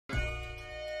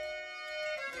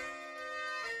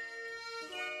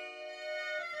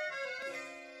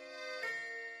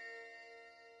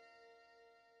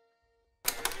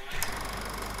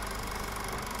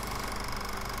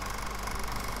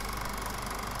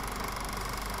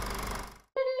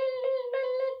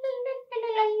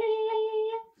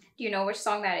Do you know which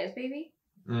song that is, baby?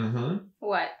 Mm-hmm.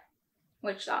 What?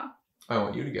 Which song? I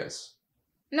want you to guess.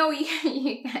 No,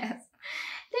 you guess.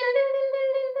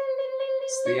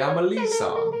 It's the Amelie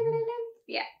song.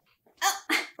 Yeah.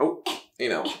 Oh, you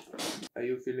know. Are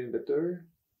you feeling better?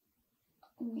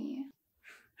 Yeah.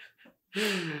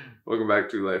 Welcome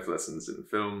back to Life Lessons in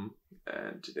Film.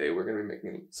 And today we're going to be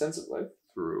making sense of life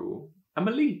through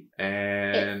Amélie.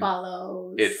 And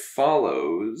it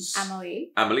follows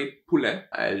Amélie Poulain.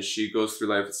 As she goes through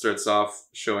life, it starts off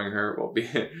showing her, well,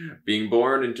 being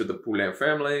born into the Poulain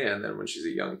family. And then when she's a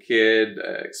young kid,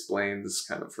 explains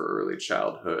kind of her early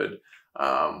childhood,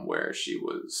 where she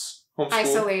was homeschooled.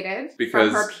 Isolated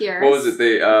because, from her peers. What was it?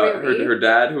 They, really? her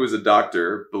dad, who was a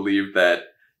doctor, believed that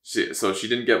so she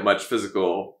didn't get much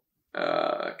physical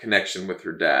connection with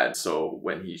her dad. So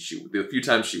when the few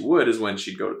times she would is when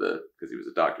she'd go to because he was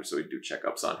a doctor, so he'd do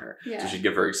checkups on her. Yeah. So she'd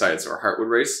get very excited, so her heart would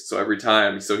race. So every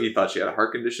time, so he thought she had a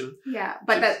heart condition. Yeah,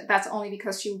 but that's only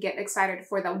because she would get excited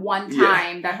for the one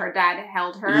time that her dad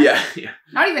held her. Yeah, yeah.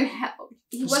 Not even held.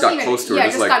 He just got close to her. Yeah,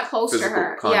 just got close to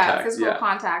her. Contact. Physical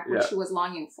contact, which she was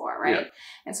longing for, right? Yeah.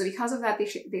 And so because of that, they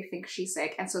think she's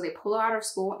sick, and so they pull her out of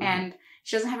school, and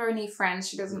she doesn't have any friends.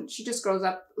 She just grows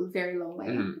up very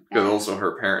lonely. Because also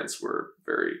her parents were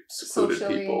very secluded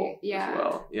people as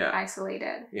well. Yeah.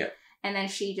 Isolated. Yeah. And then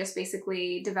she just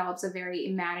basically develops a very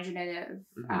imaginative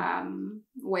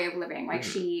way of living. Like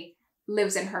she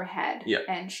lives in her head. Yeah.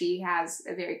 And she has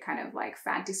a very kind of like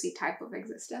fantasy type of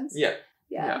existence. Yeah.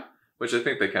 Yeah. Which I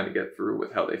think they kind of get through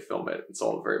with how they film it. It's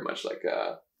all very much like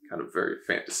a kind of very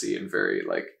fantasy and very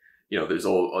like, you know, there's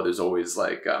always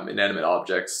like inanimate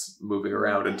objects moving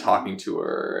around and talking to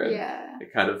her. And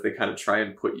they kind of try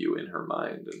and put you in her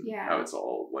mind and how it's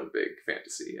all one big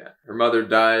fantasy. Yeah. Her mother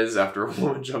dies after a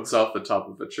woman jumps off the top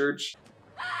of a church.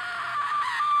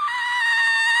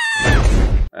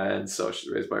 And so she's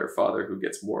raised by her father, who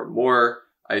gets more and more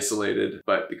isolated,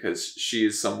 but because she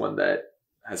is someone that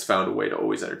has found a way to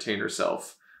always entertain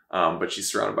herself. But she's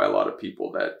surrounded by a lot of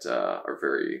people that are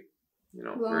very, you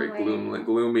know, lonely. very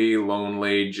gloomy,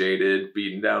 lonely, jaded,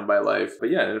 beaten down by life. But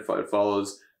yeah, it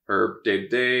follows her day to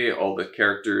day, all the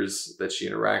characters that she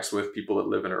interacts with, people that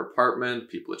live in her apartment,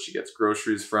 people that she gets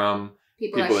groceries from,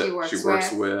 people that she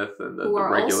works with, and the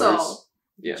regulars. Also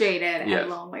jaded and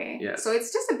lonely. Yeah. So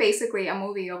it's just basically a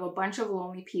movie of a bunch of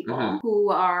lonely people who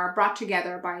are brought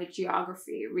together by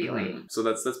geography, really. So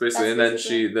that's basically,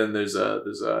 then there's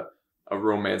a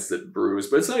romance that brews,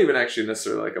 but it's not even actually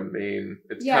necessarily like a main,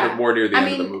 it's kind of more near the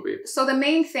end of the movie. So the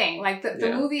main thing, like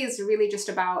the movie is really just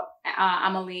about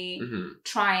Amélie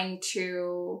trying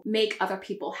to make other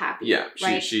people happy. Yeah,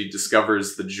 right? She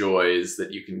discovers the joys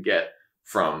that you can get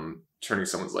from turning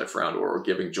someone's life around or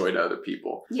giving joy to other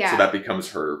people. Yeah. So that becomes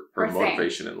her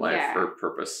motivation in life, her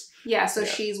purpose. Yeah, so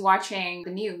she's watching the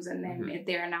news and then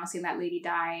they're announcing that Lady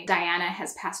Diana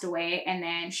has passed away, and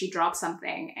then she drops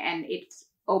something and it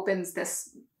opens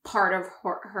this part of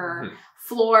her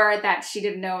floor that she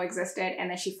didn't know existed, and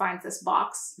then she finds this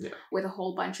box with a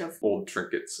whole bunch of old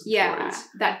trinkets and toys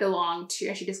that belong to,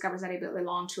 and she discovers that it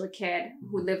belonged to a kid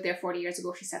who lived there 40 years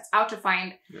ago. She sets out to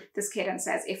find this kid and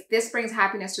says, if this brings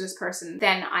happiness to this person,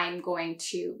 then I'm going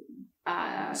to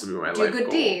do good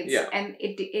deeds. And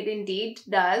it indeed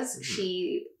does.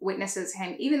 She witnesses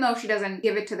him, even though she doesn't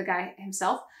give it to the guy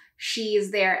himself. She is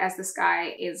there as this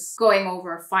guy is going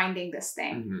over finding this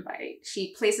thing, right?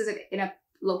 She places it in a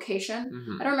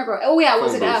location. I don't remember. Oh yeah,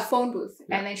 was it a phone booth?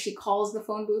 And then she calls the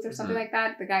phone booth or something like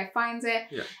that. The guy finds it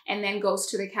and then goes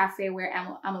to the cafe where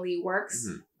Amélie works,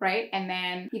 right? And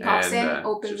then he pops in,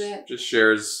 opens it. Just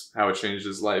shares how it changed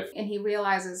his life. And he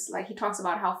realizes, like, he talks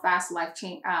about how fast life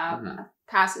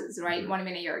passes, right? One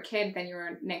minute you're a kid, then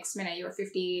next minute you're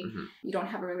 50, you don't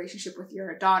have a relationship with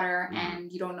your daughter,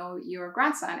 and you don't know your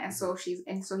grandson. And so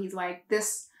he's like,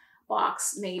 this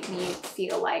box made me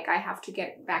feel like I have to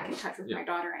get back in touch with my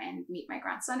daughter and meet my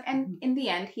grandson. And in the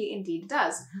end, he indeed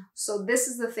does. So this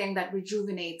is the thing that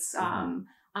rejuvenates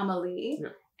Amélie. Yeah.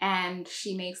 And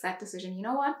she makes that decision. You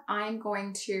know what? I'm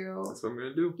going to. That's what I'm going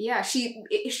to do. Yeah. She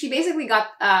basically got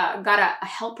a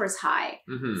helper's high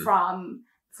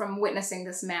from witnessing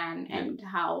this man and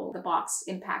how the box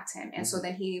impacts him.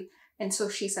 And so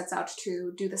she sets out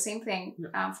to do the same thing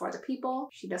for other people.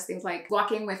 She does things like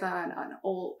walking with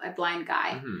a blind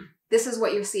guy. This is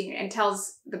what you're seeing, and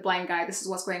tells the blind guy, this is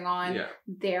what's going on. Yeah.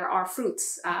 There are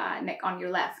fruits on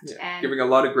your left. Yeah. And giving a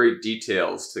lot of great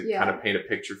details to kind of paint a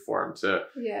picture for him, to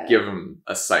give him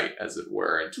a sight, as it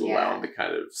were, and to allow him to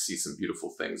kind of see some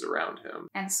beautiful things around him.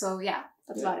 And so,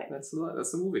 that's about it. That's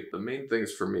the movie. The main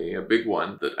things for me, a big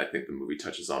one that I think the movie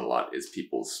touches on a lot, is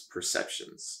people's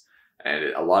perceptions.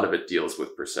 And a lot of it deals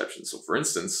with perception. So for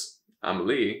instance,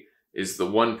 Amélie is the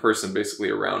one person basically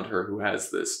around her who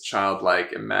has this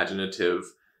childlike, imaginative,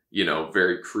 you know,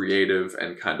 very creative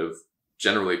and kind of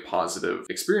generally positive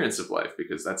experience of life,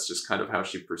 because that's just kind of how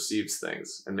she perceives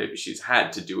things. And maybe she's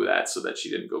had to do that so that she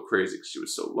didn't go crazy because she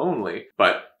was so lonely,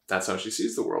 but that's how she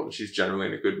sees the world. And she's generally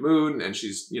in a good mood, and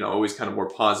she's, you know, always kind of more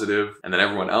positive. And then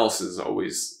everyone else is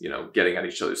always, you know, getting at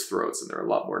each other's throats, and they're a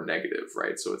lot more negative,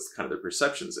 right? So it's kind of their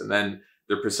perceptions. And then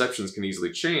their perceptions can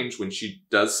easily change when she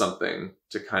does something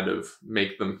to kind of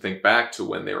make them think back to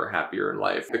when they were happier in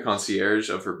life. The concierge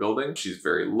of her building, she's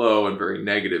very low and very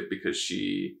negative because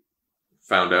she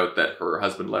found out that her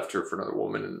husband left her for another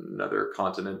woman in another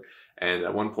continent. And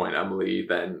at one point, Amélie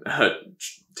then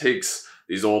takes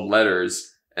these old letters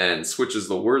and switches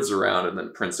the words around and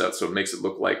then prints out. So it makes it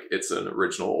look like it's an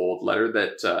original old letter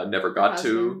that never got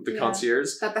to the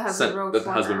concierge. That the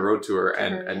husband wrote to her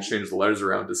and changed the letters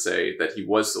around to say that he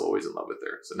was still always in love with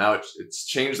her. So now it's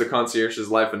changed the concierge's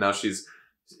life, and now she's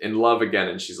in love again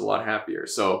and she's a lot happier.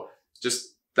 So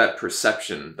just that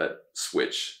perception, that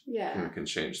switch can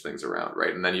change things around,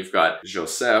 right? And then you've got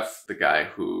Joseph, the guy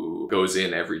who goes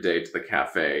in every day to the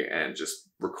cafe and just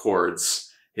records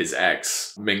his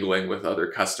ex mingling with other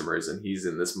customers. And he's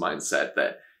in this mindset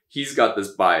that he's got this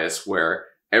bias where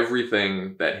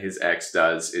everything that his ex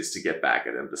does is to get back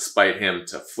at him, despite him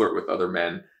to flirt with other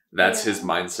men. That's his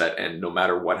mindset. And no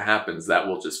matter what happens, that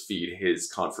will just feed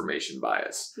his confirmation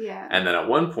bias. Yeah. And then at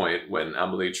one point when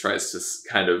Amélie tries to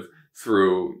kind of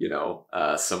through, you know,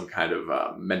 some kind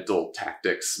of mental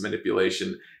tactics,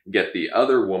 manipulation, get the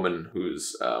other woman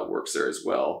who's works there as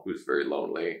well, who's very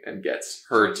lonely, and gets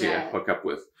her to hook up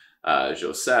with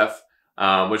Joseph,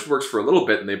 which works for a little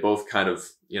bit, and they both kind of,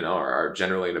 you know, are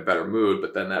generally in a better mood,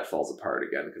 but then that falls apart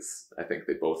again because I think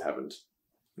they both haven't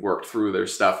worked through their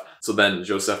stuff. So then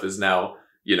Joseph is now,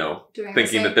 you know,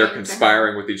 thinking that they're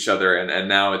conspiring with each other, and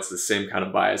now it's the same kind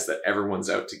of bias that everyone's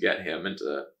out to get him and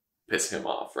to piss him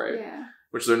off, right? Yeah.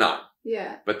 Which they're not.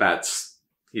 Yeah. But that's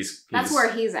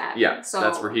where he's at. Yeah. So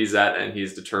that's where he's at, and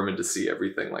he's determined to see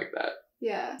everything like that.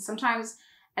 Yeah. Sometimes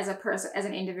as a person, as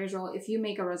an individual, if you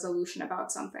make a resolution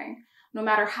about something, no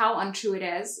matter how untrue it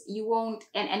is, you won't,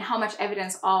 and how much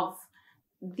evidence of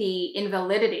the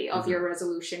invalidity of your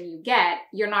resolution you get,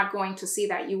 you're not going to see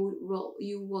that. You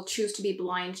will choose to be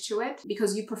blind to it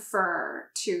because you prefer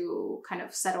to kind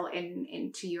of settle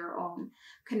into your own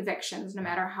convictions, no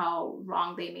matter how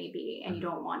wrong they may be, and you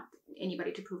don't want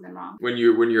anybody to prove them wrong. When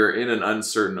you're in an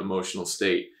uncertain emotional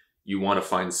state, you want to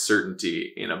find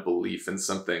certainty in a belief in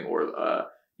something, or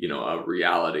you know, a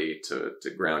reality to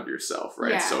ground yourself,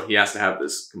 right? Yeah. So he has to have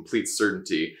this complete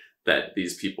certainty that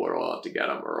these people are all out to get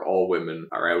him, or all women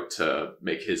are out to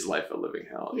make his life a living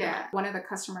hell. Yeah. One of the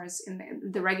customers in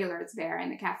the regulars there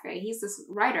in the cafe, he's this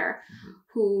writer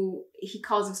who, he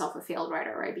calls himself a failed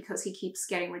writer, right? Because he keeps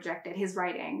getting rejected. His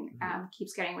writing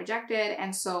keeps getting rejected.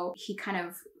 And so he kind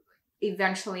of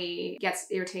eventually gets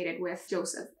irritated with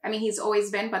Joseph. I mean, he's always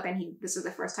been, but then this is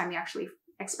the first time he actually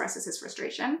expresses his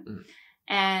frustration.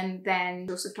 And then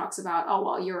Joseph talks about, oh,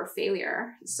 well, you're a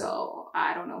failure, so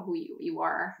I don't know who you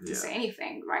are to say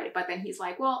anything, right? But then he's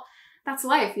like, well, that's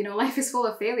life. You know, life is full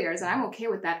of failures, and I'm okay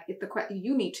with that.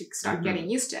 You need to start getting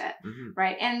used to it,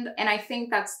 right? And I think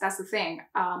that's the thing.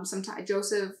 Sometimes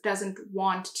Joseph doesn't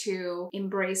want to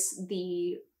embrace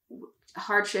the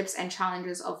hardships and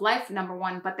challenges of life, number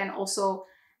one, but then also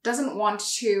doesn't want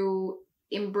to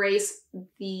embrace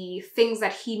the things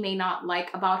that he may not like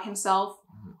about himself,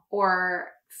 or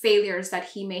failures that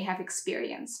he may have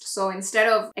experienced. So instead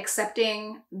of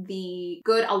accepting the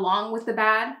good along with the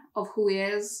bad of who he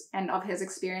is and of his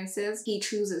experiences, he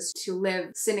chooses to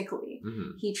live cynically.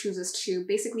 He chooses to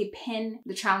basically pin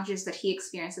the challenges that he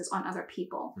experiences on other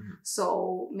people.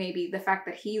 So maybe the fact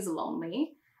that he's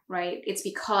lonely, right? It's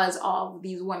because of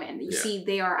these women. You see,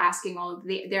 they are asking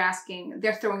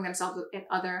they're throwing themselves at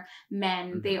other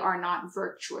men. They are not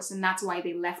virtuous. And that's why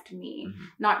they left me.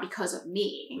 Not because of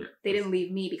me. They didn't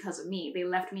leave me because of me. They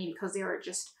left me because they are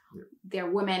just, they're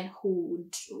women who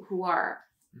are,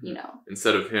 you know.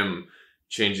 Instead of him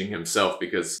changing himself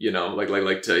because, you know,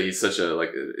 he's such a,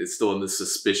 it's still in this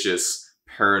suspicious,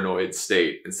 paranoid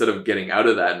state. Instead of getting out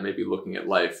of that and maybe looking at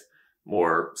life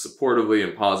more supportively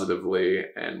and positively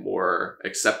and more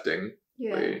accepting,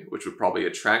 which would probably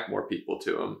attract more people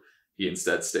to him, he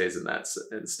instead stays in that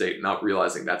state, not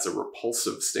realizing that's a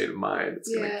repulsive state of mind.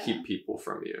 It's going to keep people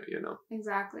from you, you know?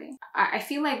 Exactly. I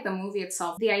feel like the movie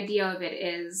itself, the idea of it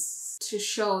is to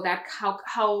show that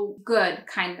how good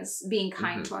kindness, being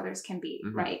kind to others can be,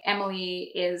 right?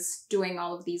 Amélie is doing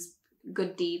all of these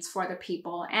good deeds for the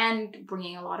people and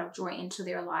bringing a lot of joy into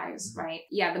their lives, right?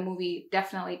 Yeah, the movie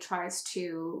definitely tries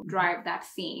to drive that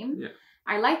theme. Yeah.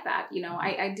 I like that, you know,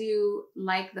 I do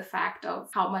like the fact of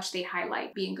how much they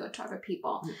highlight being good to other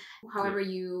people. However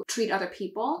you treat other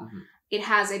people, it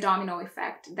has a domino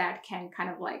effect that can kind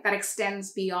of like, that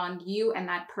extends beyond you and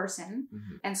that person.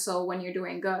 And so when you're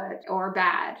doing good or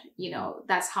bad, you know,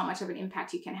 that's how much of an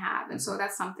impact you can have. And so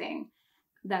that's something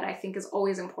that I think is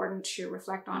always important to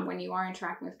reflect on when you are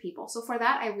interacting with people. So for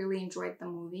that, I really enjoyed the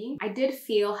movie. I did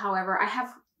feel, however, I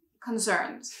have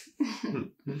concerns.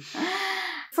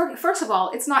 First of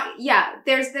all, it's not,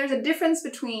 there's a difference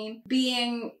between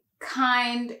being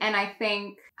kind and I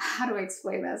think, how do I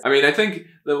explain this? I mean, I think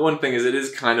the one thing is it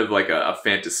is kind of like a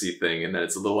fantasy thing and that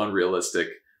it's a little unrealistic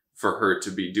for her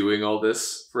to be doing all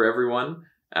this for everyone.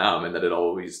 And that it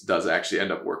always does actually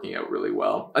end up working out really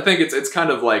well. I think it's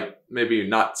kind of like maybe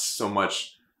not so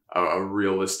much a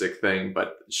realistic thing,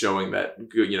 but showing that,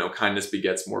 you know, kindness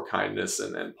begets more kindness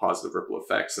and positive ripple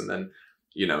effects. And then,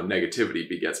 you know, negativity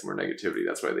begets more negativity.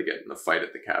 That's why they get in the fight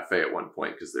at the cafe at one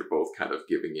point, because they're both kind of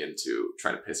giving in to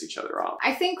trying to piss each other off.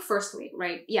 I think firstly,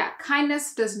 right? Yeah,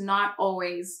 kindness does not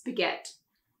always beget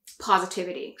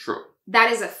positivity. True.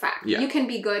 That is a fact. Yeah. You can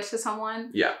be good to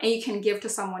someone. Yeah. And you can give to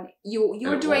someone.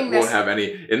 You're doing this. Won't have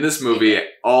any in this movie.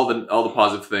 All the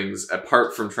positive things,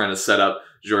 apart from trying to set up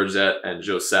Georgette and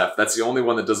Joseph, that's the only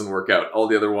one that doesn't work out. All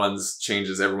the other ones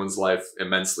changes everyone's life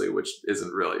immensely, which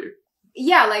isn't really.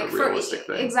 Yeah, like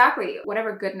exactly.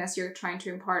 Whatever goodness you're trying to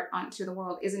impart onto the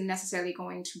world isn't necessarily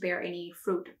going to bear any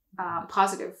fruit,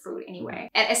 positive fruit anyway.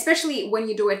 And especially when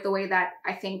you do it the way that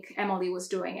I think Amelie was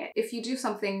doing it. If you do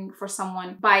something for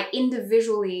someone by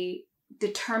individually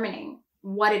determining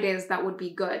what it is that would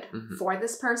be good for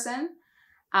this person,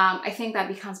 I think that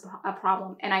becomes a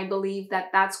problem. And I believe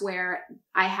that that's where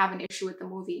I have an issue with the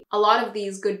movie. A lot of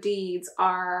these good deeds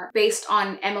are based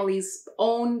on Amelie's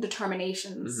own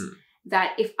determinations.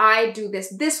 That if I do this,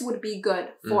 this would be good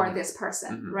for this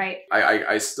person, right?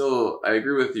 I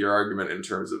agree with your argument in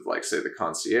terms of like, say, the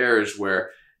concierge,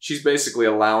 where she's basically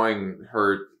allowing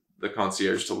the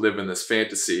concierge to live in this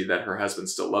fantasy that her husband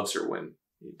still loves her when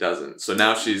he doesn't. So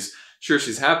now she's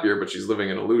happier, but she's living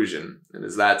an illusion. And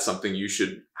is that something you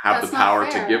should have the power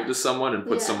to give to someone and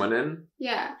put someone in?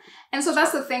 Yeah. And so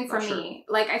that's the thing for me.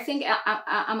 Like, I think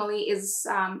Amelie is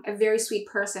a very sweet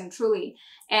person, truly.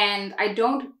 And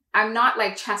I'm not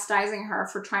like chastising her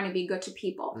for trying to be good to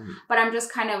people, but I'm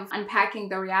just kind of unpacking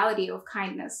the reality of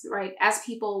kindness, right? As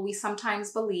people, we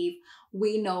sometimes believe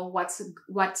we know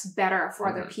what's better for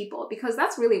other people, because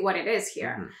that's really what it is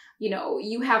here. You know,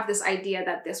 you have this idea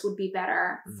that this would be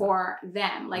better for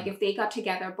them. Like if they got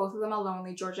together, both of them are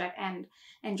lonely, Georgette and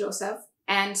Joseph.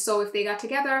 And so if they got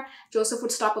together, Joseph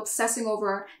would stop obsessing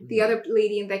over the other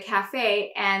lady in the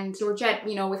cafe, and Georgette,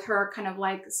 you know, with her kind of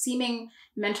like seeming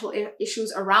mental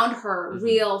issues around her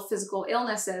real physical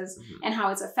illnesses and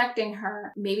how it's affecting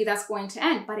her, maybe that's going to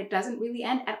end, but it doesn't really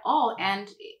end at all. And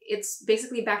it's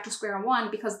basically back to square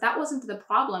one, because that wasn't the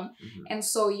problem. And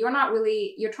so you're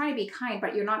trying to be kind,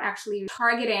 but you're not actually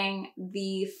targeting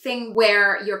the thing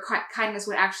where your kindness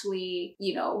would actually,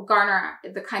 you know, garner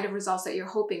the kind of results that you're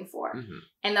hoping for.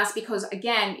 And that's because,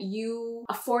 again, you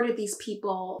afforded these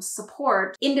people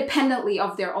support independently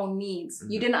of their own needs.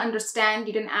 You didn't understand,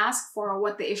 you didn't ask for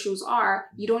what the issues are.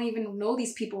 You don't even know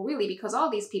these people really, because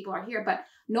all these people are here, but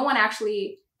no one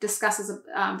actually discusses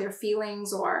their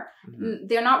feelings, or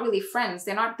they're not really friends.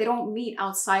 They don't meet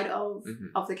outside of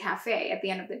the cafe at the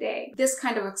end of the day. This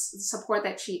kind of support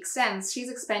that she extends,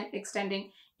 she's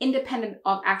extending independent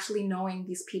of actually knowing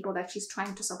these people that she's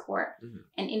trying to support,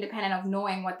 and independent of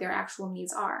knowing what their actual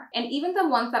needs are. And even the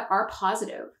ones that are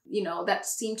positive, you know, that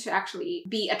seem to actually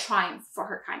be a triumph for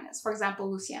her kindness. For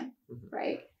example, Lucien,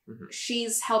 right?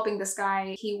 She's helping this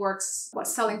guy. He works,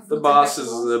 selling fruits. The boss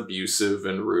is abusive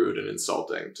and rude and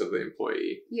insulting to the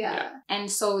employee. Yeah.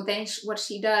 And so then what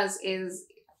she does is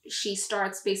she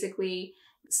starts basically,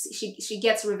 she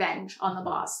gets revenge on the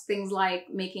boss. Things like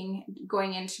breaking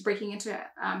into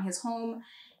his home,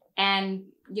 and,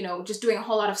 you know, just doing a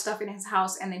whole lot of stuff in his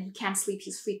house, and then he can't sleep.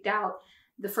 He's freaked out.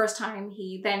 The first time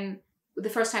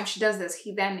she does this,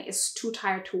 he then is too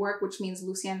tired to work, which means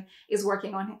Lucien is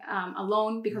working on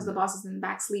alone because the boss is in the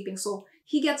back sleeping. So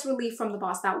he gets relief from the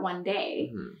boss that one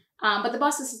day. But the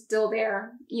boss is still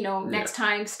there, you know, next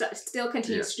time, still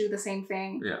continues to do the same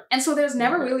thing. And so there's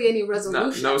never really any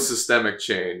resolution. No systemic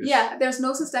change. Yeah, there's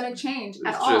no systemic change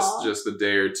at all. Just a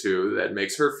day or two that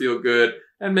makes her feel good,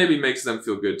 and maybe makes them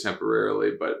feel good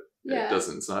temporarily, but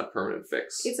it's not a permanent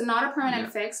fix. It's not a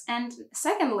permanent fix. And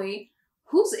secondly,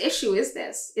 whose issue is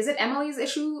this? Is it Amelie's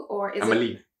issue, or is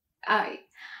Amelie.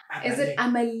 Is it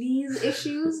Amelie's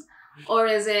issues or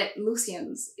is it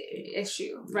Lucien's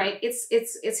issue, right?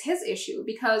 It's his issue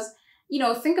because, you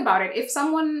know, think about it. If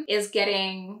someone is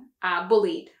getting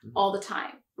bullied all the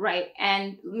time, right?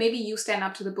 And maybe you stand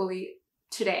up to the bully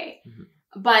today,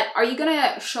 but are you going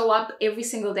to show up every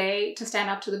single day to stand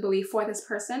up to the bully for this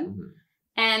person?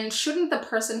 And shouldn't the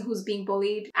person who's being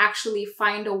bullied actually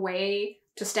find a way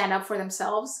to stand up for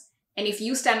themselves? And if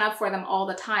you stand up for them all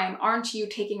the time, aren't you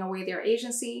taking away their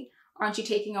agency? Aren't you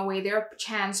taking away their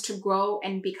chance to grow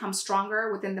and become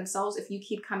stronger within themselves if you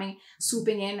keep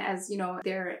swooping in as, you know,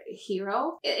 their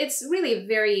hero? It's really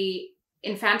very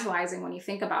infantilizing when you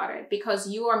think about it, because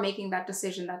you are making that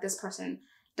decision that this person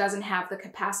doesn't have the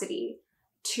capacity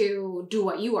to do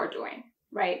what you are doing,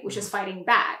 right? Which is fighting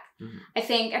back. I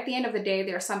think at the end of the day,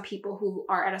 there are some people who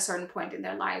are at a certain point in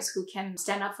their lives who can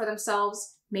stand up for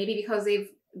themselves, maybe because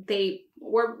they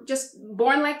were just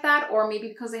born like that, or maybe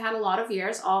because they had a lot of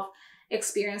years of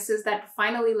experiences that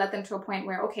finally led them to a point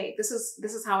where, okay, this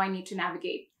is how I need to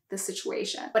navigate this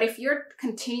situation. But if you're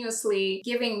continuously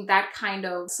giving that kind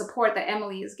of support that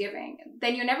Amélie is giving,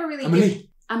 then you're never really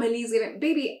Amelie's giving.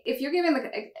 Baby, if you're giving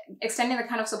extending the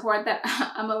kind of support that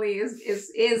Amélie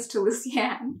is to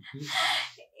Lucien,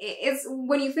 it's,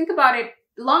 when you think about it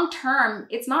long term,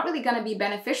 it's not really going to be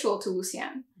beneficial to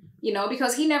Lucien, you know,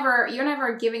 because you're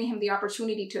never giving him the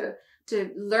opportunity to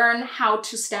learn how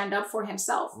to stand up for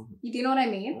himself. Do you know what I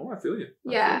mean? Oh, I feel you.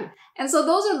 I feel you. And so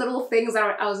those are little things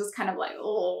that I was just kind of like,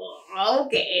 oh,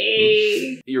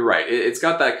 okay. You're right. It's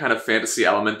got that kind of fantasy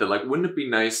element that, like, wouldn't it be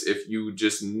nice if you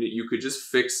could just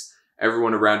fix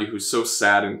everyone around you who's so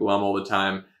sad and glum all the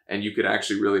time, and you could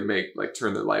actually really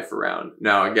turn their life around.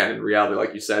 Now, again, in reality,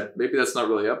 like you said, maybe that's not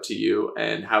really up to you,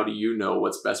 and how do you know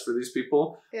what's best for these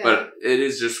people? Yeah. But it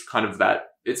is just kind of that.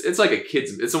 It's like a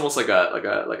kid's. It's almost like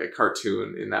a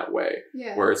cartoon in that way,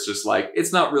 where it's just like,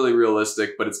 it's not really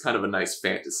realistic, but it's kind of a nice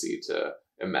fantasy to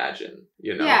imagine,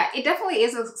 you know? Yeah, it definitely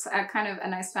is a kind of a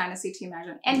nice fantasy to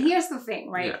imagine. And here's the thing,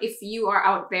 right? Yeah. If you are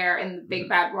out there in the big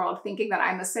bad world thinking that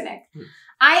I'm a cynic,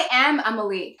 I am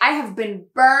Amelie. I have been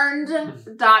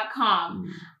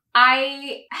burned.com.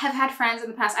 I have had friends in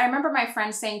the past. I remember my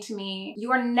friend saying to me,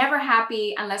 you are never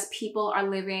happy unless people are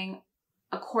living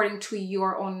according to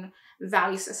your own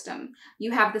value system.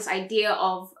 You have this idea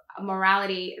of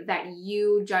morality that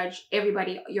you judge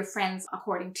everybody, your friends,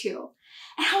 according to.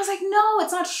 And I was like, no,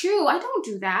 it's not true. I don't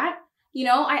do that. You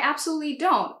know, I absolutely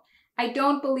don't. I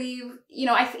don't believe, you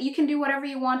know, you can do whatever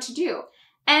you want to do.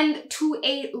 And to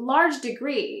a large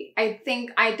degree, I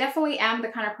think I definitely am the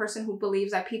kind of person who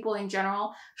believes that people in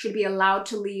general should be allowed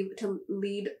to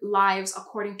lead lives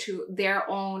according to their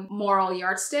own moral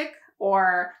yardstick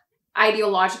or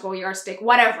ideological yardstick,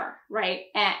 whatever, right?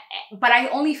 But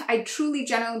I truly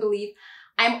genuinely believe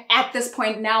I'm at this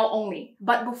point now only.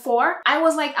 But before, I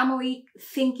was like Amelie,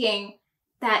 thinking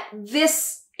that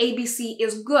this ABC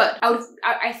is good.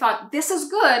 I thought this is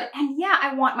good, and yeah,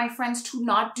 I want my friends to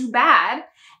not do bad,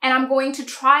 and I'm going to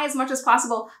try as much as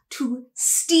possible to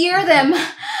steer them,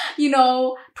 you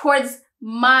know, towards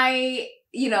my,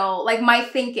 you know, like my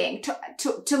thinking,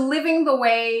 to living the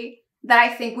way that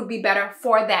I think would be better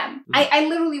for them. I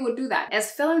literally would do that. As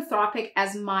philanthropic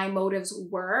as my motives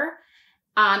were,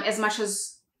 as much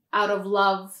as out of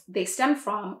love they stem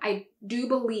from, I do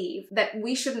believe that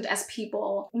we shouldn't, as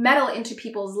people, meddle into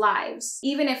people's lives.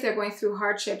 Even if they're going through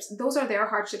hardships, those are their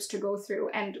hardships to go through.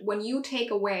 And when you take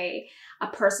away a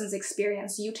person's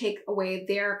experience, you take away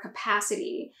their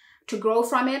capacity to grow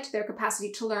from it, their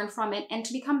capacity to learn from it, and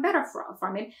to become better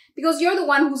from it, because you're the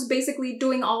one who's basically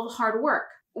doing all the hard work.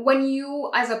 When you,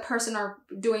 as a person, are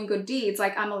doing good deeds,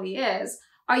 like Amelie is,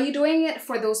 are you doing it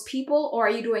for those people, or are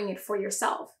you doing it for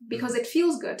yourself? Because it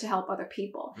feels good to help other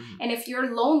people. And if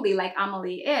you're lonely, like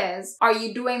Amelie is, are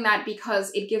you doing that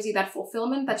because it gives you that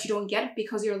fulfillment that you don't get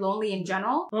because you're lonely in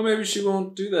general? Well, maybe she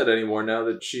won't do that anymore now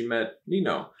that she met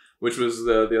Nino. Which was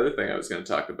the other thing I was going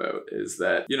to talk about, is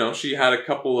that, you know, she had a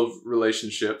couple of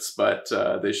relationships, but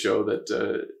they show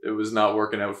that it was not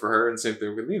working out for her. And same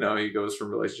thing with Nino. He goes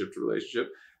from relationship to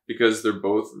relationship because they're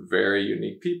both very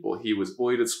unique people. He was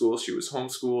bullied at school. She was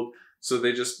homeschooled. So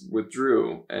they just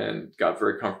withdrew and got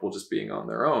very comfortable just being on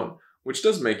their own, which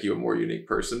does make you a more unique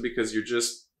person because you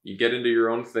get into your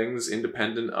own things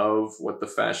independent of what the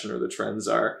fashion or the trends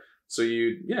are. So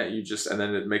and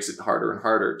then it makes it harder and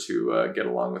harder to get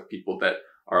along with people that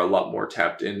are a lot more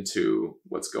tapped into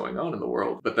what's going on in the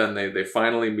world. But then they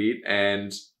finally meet,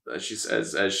 and she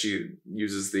says, as she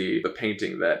uses the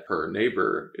painting that her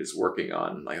neighbor is working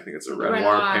on, I think it's a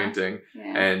Renoir painting,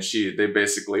 and they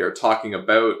basically are talking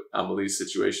about Amelie's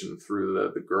situation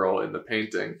through the girl in the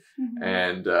painting,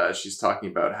 and she's talking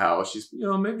about how she's,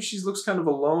 maybe she looks kind of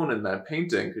alone in that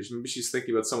painting, because maybe she's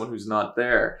thinking about someone who's not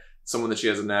there, someone that she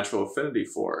has a natural affinity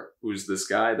for, who's this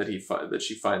guy that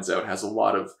she finds out has a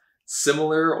lot of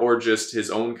similar or just his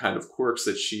own kind of quirks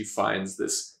that she finds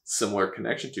this similar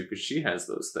connection to, because she has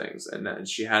those things, and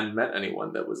she hadn't met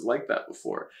anyone that was like that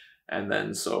before. And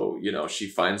then so she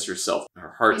finds herself,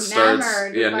 her heart starts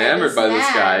enamored by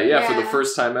this guy for the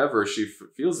first time ever. She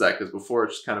feels that, because before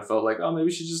it just kind of felt like, oh,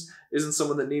 maybe she just isn't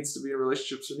someone that needs to be in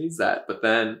relationships or needs that. But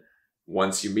then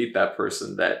once you meet that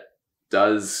person that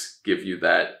does give you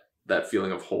that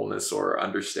feeling of wholeness or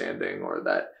understanding or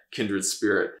that kindred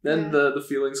spirit, then the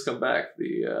feelings come back,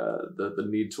 the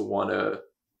need to want to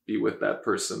be with that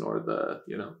person, or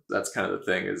that's kind of the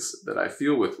thing is that I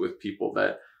feel with people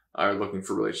that are looking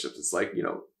for relationships. It's like,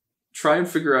 try and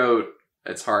figure out,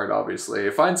 it's hard obviously,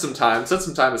 set some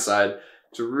time aside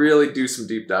to really do some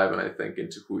deep diving, I think,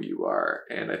 into who you are.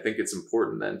 And I think it's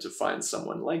important then to find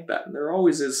someone like that, and there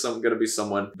always is going to be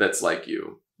someone that's like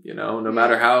you, no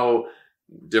matter how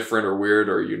different or weird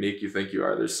or unique you think you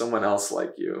are, there's someone else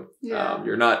like you.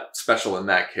 You're not special in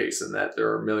that case, in that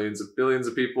there are billions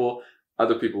of people.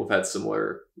 Other people have had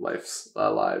similar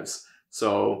lives.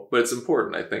 So, but it's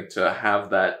important, I think, to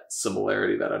have that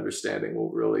similarity, that understanding will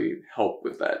really help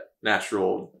with that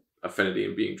natural affinity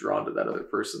and being drawn to that other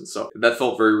person. So that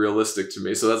felt very realistic to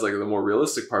me. So that's like the more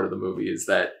realistic part of the movie, is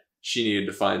that she needed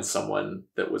to find someone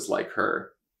that was like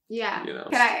her. Yeah. Can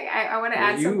I want to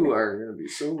add something? You are going to be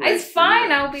so late. It's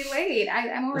fine. I'll be late.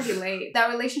 I'm already late. That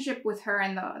relationship with her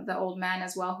and the old man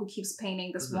as well, who keeps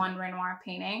painting this one Renoir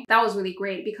painting, that was really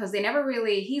great, because they never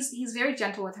really, he's very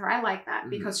gentle with her. I like that,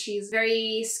 because she's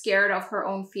very scared of her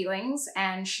own feelings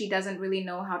and she doesn't really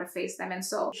know how to face them. And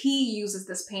so he uses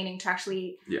this painting to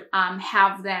actually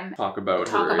have them talk about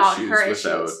her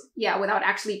issues. Without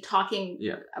actually talking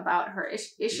about her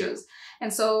issues.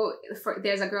 And so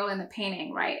there's a girl in the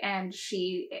painting, right? And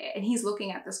he's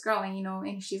looking at this girl, and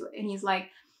and he's like,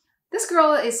 this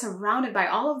girl is surrounded by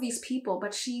all of these people,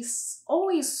 but she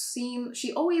always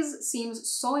seems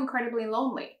so incredibly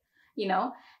lonely,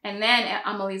 And then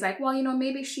Amelie's like, well,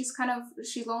 maybe she's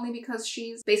lonely because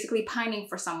she's basically pining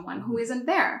for someone who isn't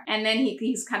there. And then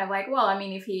he's kind of like, well, I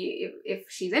mean, if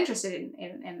she's interested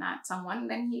in that someone,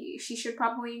 then she should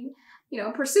probably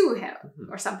pursue him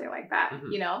or something like that,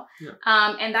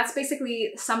 and that's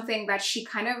basically something that she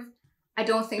kind of, I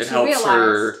don't think she realized. It helps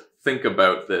her think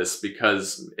about this,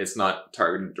 because it's not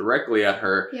targeted directly at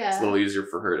her. It's a little easier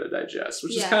for her to digest,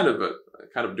 which is kind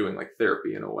of doing like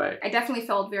therapy in a way. I definitely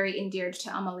felt very endeared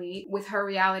to Amelie with her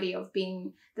reality of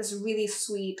being this really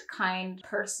sweet, kind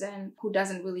person who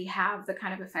doesn't really have the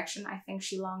kind of affection I think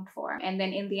she longed for. And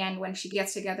then in the end, when she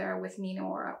gets together with Nino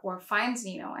or finds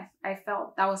Nino, I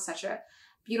felt that was such a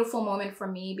beautiful moment for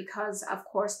me, because of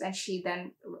course then she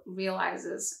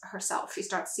realizes herself. She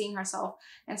starts seeing herself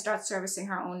and starts servicing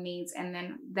her own needs, and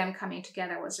then them coming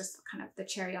together was just kind of the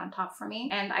cherry on top for me.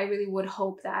 And I really would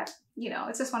hope that,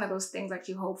 it's just one of those things that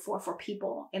you hope for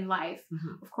people in life.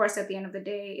 Of course, at the end of the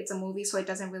day, it's a movie, so it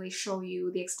doesn't really show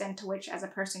you the extent to which as a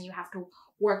person you have to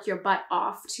work your butt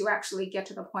off to actually get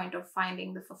to the point of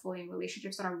finding the fulfilling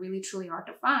relationships that are really truly hard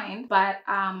to find. But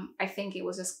I think it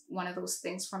was just one of those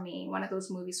things for me, one of those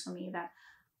movies for me that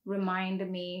reminded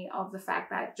me of the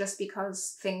fact that just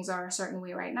because things are a certain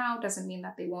way right now doesn't mean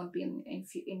that they won't be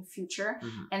in future.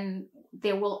 And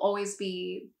there will always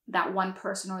be that one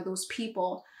person or those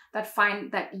people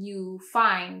that you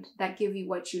find that give you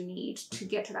what you need to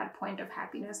get to that point of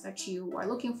happiness that you are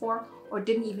looking for or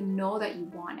didn't even know that you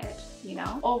wanted,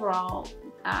 Overall,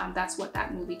 that's what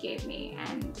that movie gave me,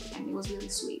 and it was really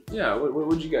sweet. Yeah, what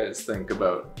would you guys think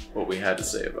about what we had to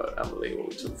say about Amelie, what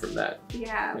we took from that?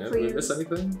 Yeah, please. Did we miss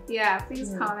anything? Yeah,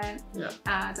 please comment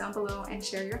down below and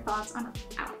share your thoughts on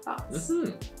our thoughts.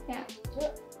 Yeah.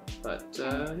 But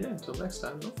until next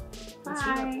time,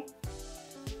 bye.